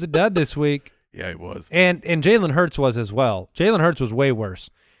Brady was a dud this week. Yeah, he was. And Jalen Hurts was as well. Jalen Hurts was way worse.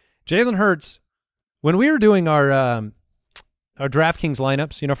 Jalen Hurts, when we were doing our DraftKings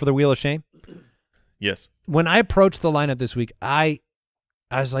lineups, you know, for the Wheel of Shame. Yes. When I approached the lineup this week, I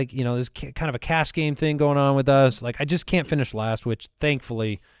was like, you know, there's kind of a cash game thing going on with us. Like, I just can't finish last, which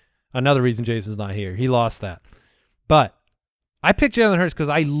thankfully, another reason Jason's not here. He lost that. But I picked Jalen Hurts because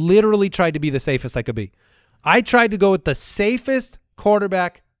I literally tried to be the safest I could be. I tried to go with the safest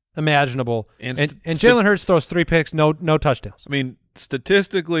quarterback imaginable, and Jalen Hurts throws 3 picks, no touchdowns. I mean,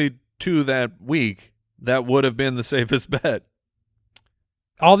 statistically, to that week, that would have been the safest bet.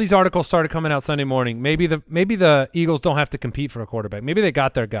 All these articles started coming out Sunday morning. Maybe the Eagles don't have to compete for a quarterback. Maybe they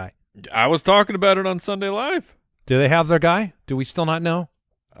got their guy. I was talking about it on Sunday Live. Do they have their guy? Do we still not know?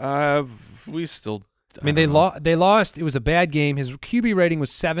 We still. I mean, they lost. It was a bad game. His QB rating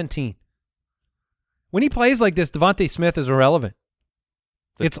was 17. When he plays like this, Devontae Smith is irrelevant.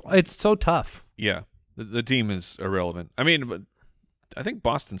 It's so tough. Yeah, the team is irrelevant. I mean, but I think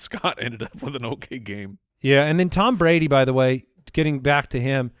Boston Scott ended up with an okay game. Yeah, and then Tom Brady, by the way, getting back to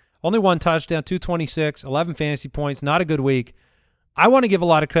him, only 1 touchdown, 226, 11 fantasy points, not a good week. I want to give a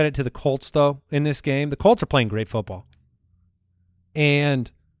lot of credit to the Colts, though, in this game. The Colts are playing great football.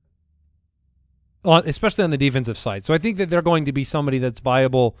 And especially on the defensive side. So I think that they're going to be somebody that's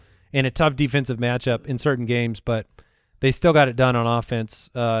viable in a tough defensive matchup in certain games, but they still got it done on offense.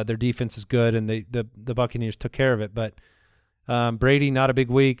 Their defense is good, and the Buccaneers took care of it. But Brady, not a big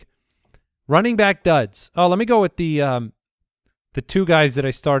week. Running back duds. Oh, let me go with the 2 guys that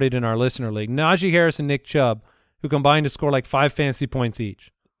I started in our listener league, Najee Harris and Nick Chubb, who combined to score like 5 fantasy points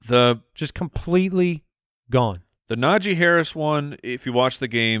each. Just completely gone. The Najee Harris one, if you watch the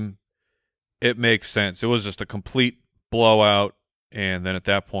game, it makes sense. It was just a complete blowout, and then at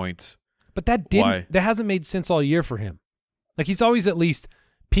that point, but that hasn't made sense all year for him. Like, he's always at least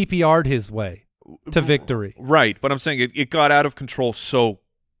PPR'd his way to victory. Right, but I'm saying it got out of control so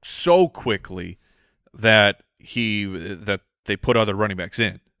quickly that they put other running backs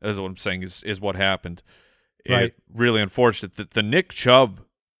in. That's what I'm saying is what happened. Right. Really unfortunate that the Nick Chubb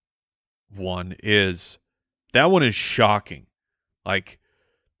one is that one is shocking. Like,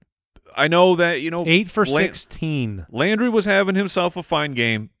 I know that, 8 for 16. Landry was having himself a fine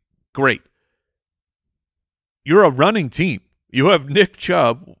game. Great. You're a running team. You have Nick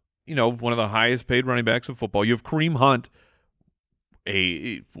Chubb, one of the highest paid running backs in football. You have Kareem Hunt,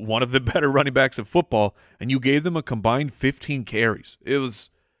 one of the better running backs in football, and you gave them a combined 15 carries. It was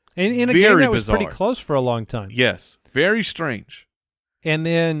in a very game that was bizarre. pretty close for a long time. Yes, very strange. And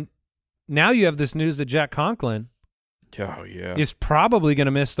then now you have this news that Jack Conklin is probably going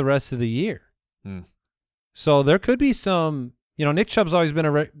to miss the rest of the year. So there could be some, Nick Chubb's always been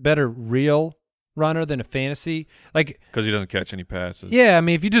a better real runner than a fantasy. Because he doesn't catch any passes. Yeah, I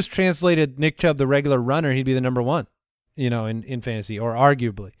mean, if you just translated Nick Chubb, the regular runner, he'd be the number one, in fantasy, or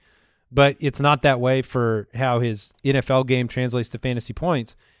arguably. But it's not that way for how his NFL game translates to fantasy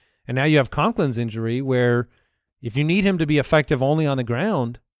points. And now you have Conklin's injury where if you need him to be effective only on the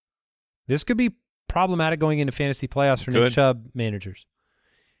ground, this could be problematic going into fantasy playoffs for Nick Chubb managers.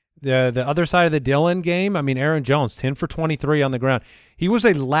 The other side of the Dillon game, I mean, Aaron Jones, 10 for 23 on the ground. He was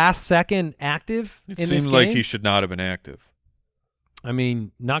a last-second active in this game. It seemed like he should not have been active. I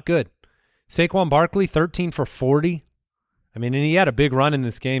mean, not good. Saquon Barkley, 13 for 40. I mean, and he had a big run in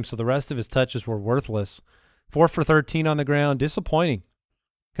this game, so the rest of his touches were worthless. 4 for 13 on the ground. Disappointing,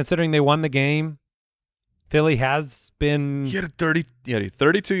 considering they won the game. Philly has been... He had a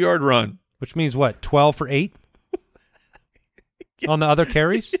 32-yard run. Which means what, 12 for 8 on the other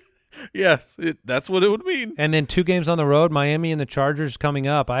carries? Yes, that's what it would mean. And then 2 games on the road, Miami and the Chargers coming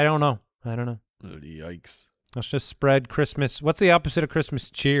up. I don't know. Yikes. Let's just spread Christmas. What's the opposite of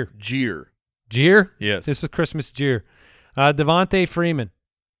Christmas cheer? Jeer. Jeer? Yes. This is Christmas jeer. Devontae Freeman,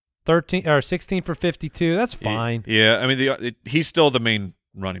 16 for 52. That's fine. Yeah, I mean, he's still the main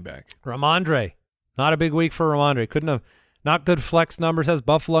running back. Ramondre, not a big week for Ramondre. Couldn't have. Not good flex numbers. Has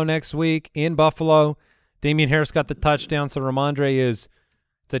Buffalo next week in Buffalo. Damian Harris got the touchdown, so Ramondre it's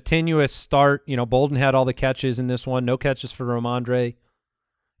a tenuous start. Bolden had all the catches in this one. No catches for Ramondre.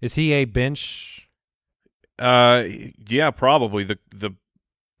 Is he a bench? Yeah, probably. The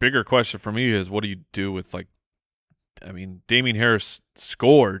bigger question for me is, what do you do with Damian Harris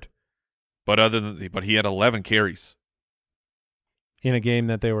scored, but he had 11 carries in a game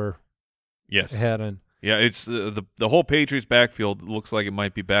that they were ahead in. Yeah, it's the whole Patriots backfield looks like it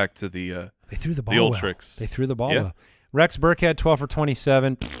might be back to the they threw the ball the old well. tricks. They threw the ball well. Rex Burkhead, 12 for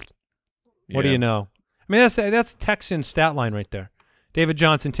 27. What do you know? I mean, that's Texan stat line right there. David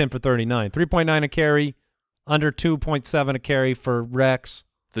Johnson, 10 for 39. 3.9 a carry, under 2.7 a carry for Rex.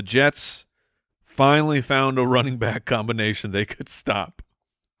 The Jets finally found a running back combination they could stop.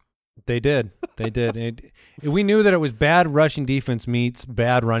 They did. They did. We knew that it was bad rushing defense meets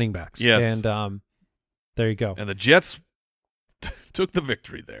bad running backs. Yes. And there you go. And the Jets took the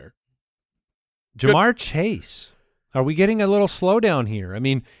victory there. Jamar Chase. Are we getting a little slowdown here? I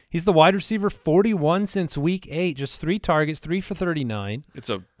mean, he's the wide receiver 41 since week 8, just 3 targets, 3 for 39. It's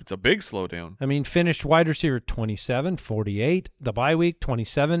a big slowdown. I mean, finished wide receiver 27, 48. The bye week,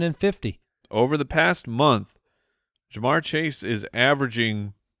 27 and 50. Over the past month, Jamar Chase is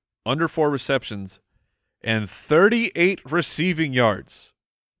averaging under 4 receptions and 38 receiving yards.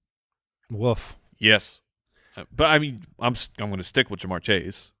 Woof. Yes. But, I mean, I'm going to stick with Jamar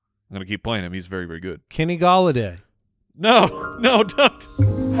Chase. I'm going to keep playing him. He's very, very good. Kenny Golladay. No, don't.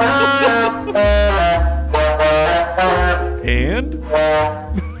 And?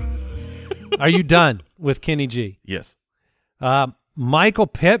 Are you done with Kenny G? Yes. Michael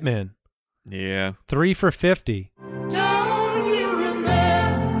Pittman. Yeah. 3 for 50. Don't you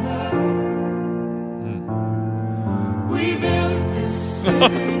remember we built this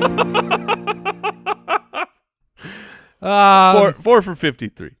city? 4 for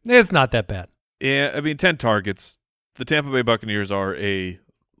 53. It's not that bad. Yeah, I mean, 10 targets. The Tampa Bay Buccaneers are a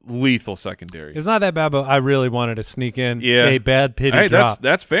lethal secondary. It's not that bad, but I really wanted to sneak in a bad pity drop.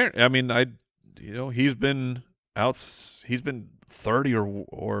 That's fair. I mean, he's been 30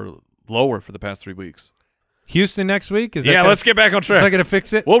 or lower for the past 3 weeks. Houston next week? Let's get back on track. Is that going to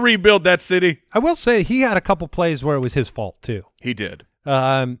fix it? We'll rebuild that city. I will say he had a couple plays where it was his fault, too. He did.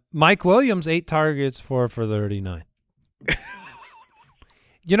 Mike Williams, 8 targets, 4 for 39.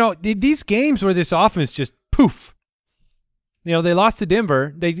 These games where this offense just poof. They lost to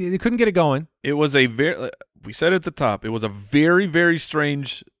Denver. They couldn't get it going. It was we said at the top, it was a very, very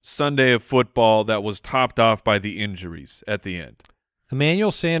strange Sunday of football that was topped off by the injuries at the end.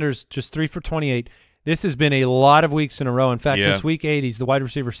 Emmanuel Sanders, just 3 for 28. This has been a lot of weeks in a row. In fact, since week 8, he's the wide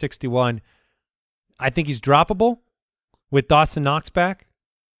receiver 61. I think he's droppable with Dawson Knox back.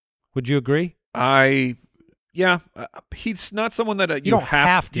 Would you agree? Yeah, he's not someone that You don't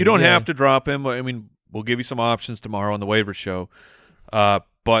have to. You don't yeah. have to drop him. I mean, we'll give you some options tomorrow on the waiver show.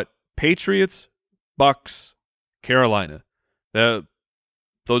 But Patriots, Bucks, Carolina, those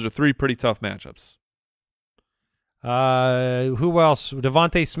are 3 pretty tough matchups. Who else?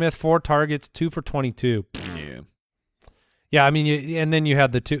 Devontae Smith, 4 targets, 2 for 22. Yeah. Yeah, I mean, and then you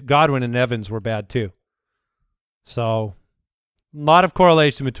had the 2. Godwin and Evans were bad too. So, a lot of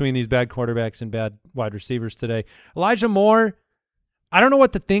correlation between these bad quarterbacks and bad wide receivers today. Elijah Moore, I don't know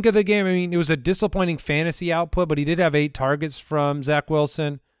what to think of the game. I mean, it was a disappointing fantasy output, but he did have 8 targets from Zach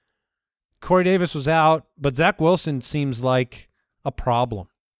Wilson. Corey Davis was out, but Zach Wilson seems like a problem.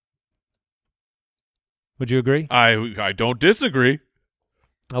 Would you agree? I don't disagree.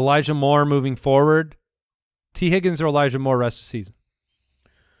 Elijah Moore moving forward. T. Higgins or Elijah Moore rest of the season?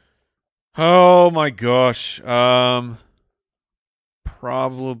 Oh my gosh. Probably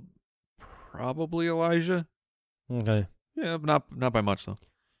Elijah. Okay. Yeah, not by much though. You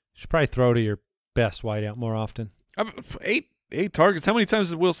should probably throw to your best wideout more often. 8 targets. How many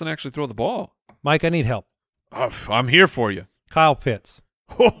times did Wilson actually throw the ball? Mike, I need help. Oh, I'm here for you. Kyle Pitts.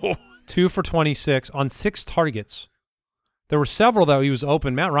 2 for 26 on 6 targets. There were several, though, he was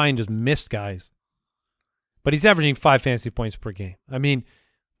open. Matt Ryan just missed guys. But he's averaging 5 fantasy points per game. I mean,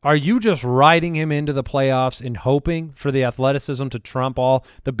 are you just riding him into the playoffs and hoping for the athleticism to trump all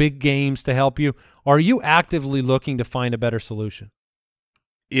the big games to help you? Or are you actively looking to find a better solution?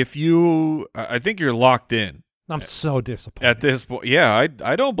 I think you're locked in. I'm so disappointed. At this point, yeah,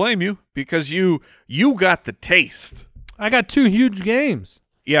 I don't blame you because you got the taste. I got 2 huge games.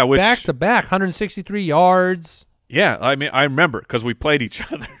 Yeah, which Back to back, 163 yards. Yeah, I mean, I remember because we played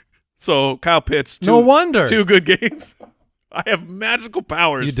each other. So Kyle Pitts, No wonder. 2 good games. I have magical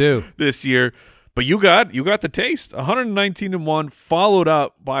powers. You do this year, but you got the taste. 119-1, followed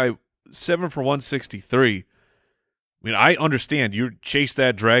up by 7 for 163. I mean, I understand you chased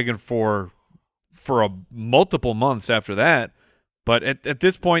that dragon for multiple months after that, but at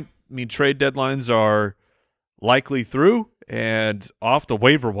this point, I mean, trade deadlines are likely through, and off the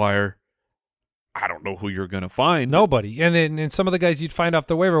waiver wire, I don't know who you're going to find. nobody. And then some of the guys you'd find off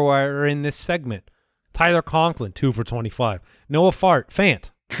the waiver wire are in this segment. Tyler Conklin, 2 for 25. Noah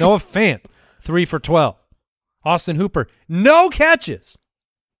Fant, 3 for 12. Austin Hooper, no catches.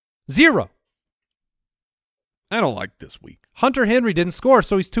 0. I don't like this week. Hunter Henry didn't score,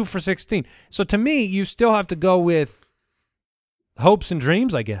 so he's 2 for 16. So to me, you still have to go with hopes and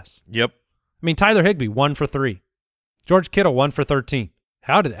dreams, I guess. Yep. I mean, Tyler Higbee, 1 for 3. George Kittle, 1 for 13.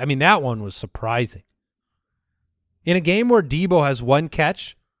 That one was surprising. In a game where Debo has 1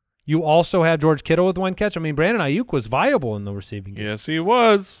 catch, you also have George Kittle with 1 catch. I mean, Brandon Ayuk was viable in the receiving game. Yes, he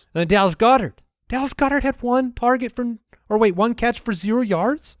was. And then Dallas Goedert. Dallas Goedert had 1 catch for 0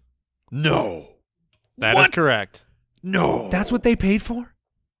 yards? No. That is correct. No. That's what they paid for?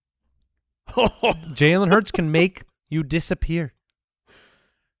 Jalen Hurts can make you disappear.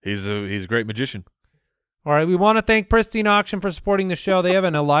 He's a great magician. All right, we want to thank Pristine Auction for supporting the show. They have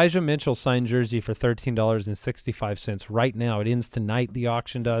an Elijah Mitchell signed jersey for $13.65 right now. It ends tonight, the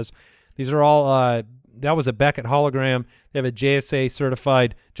auction does. These are all that was a Beckett hologram. They have a JSA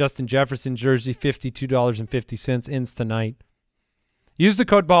certified Justin Jefferson jersey, $52.50, ends tonight. Use the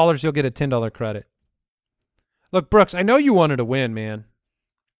code BALLERS, you'll get a $10 credit. Look, Brooks, I know you wanted to win, man.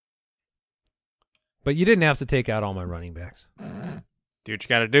 But you didn't have to take out all my running backs. Do what you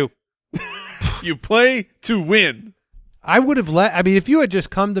got to do. You play to win. I would have if you had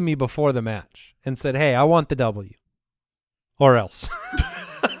just come to me before the match and said, hey, I want the W. Or else.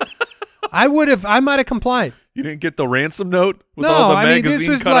 I might have complied. You didn't get the ransom note with No, all the I mean, this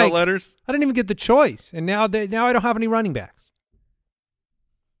magazine was cutout like- letters? I didn't even get the choice. And now I don't have any running backs.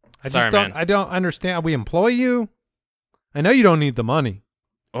 Sorry, man. I don't understand. We employ you. I know you don't need the money.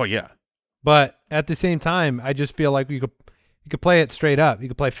 Oh, yeah. But at the same time, I just feel like you could play it straight up. You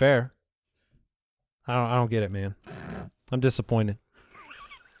could play fair. I don't get it, man. I'm disappointed.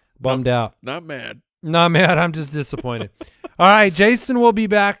 Bummed out. Not mad. Not mad. I'm just disappointed. All right, Jason will be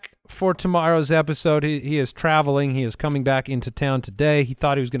back for tomorrow's episode. He is traveling. He is coming back into town today. He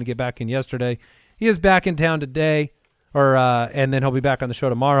thought he was going to get back in yesterday. He is back in town today, and then he'll be back on the show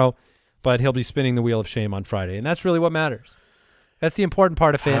tomorrow, but he'll be spinning the wheel of shame on Friday, and that's really what matters. That's the important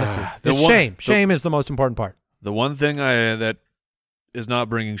part of fantasy. Shame. Shame is the most important part. The one thing that is not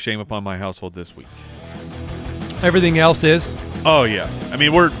bringing shame upon my household this week. Everything else is. Oh, yeah. I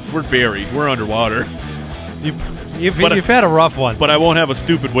mean, we're buried. We're underwater. You've had a rough one. But I won't have a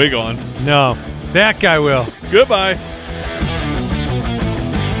stupid wig on. No, that guy will. Goodbye.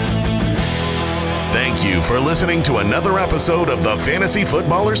 Thank you for listening to another episode of the Fantasy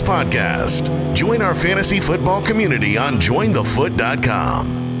Footballers Podcast. Join our fantasy football community on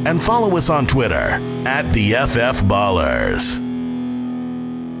jointhefoot.com and follow us on Twitter @TheFFBallers.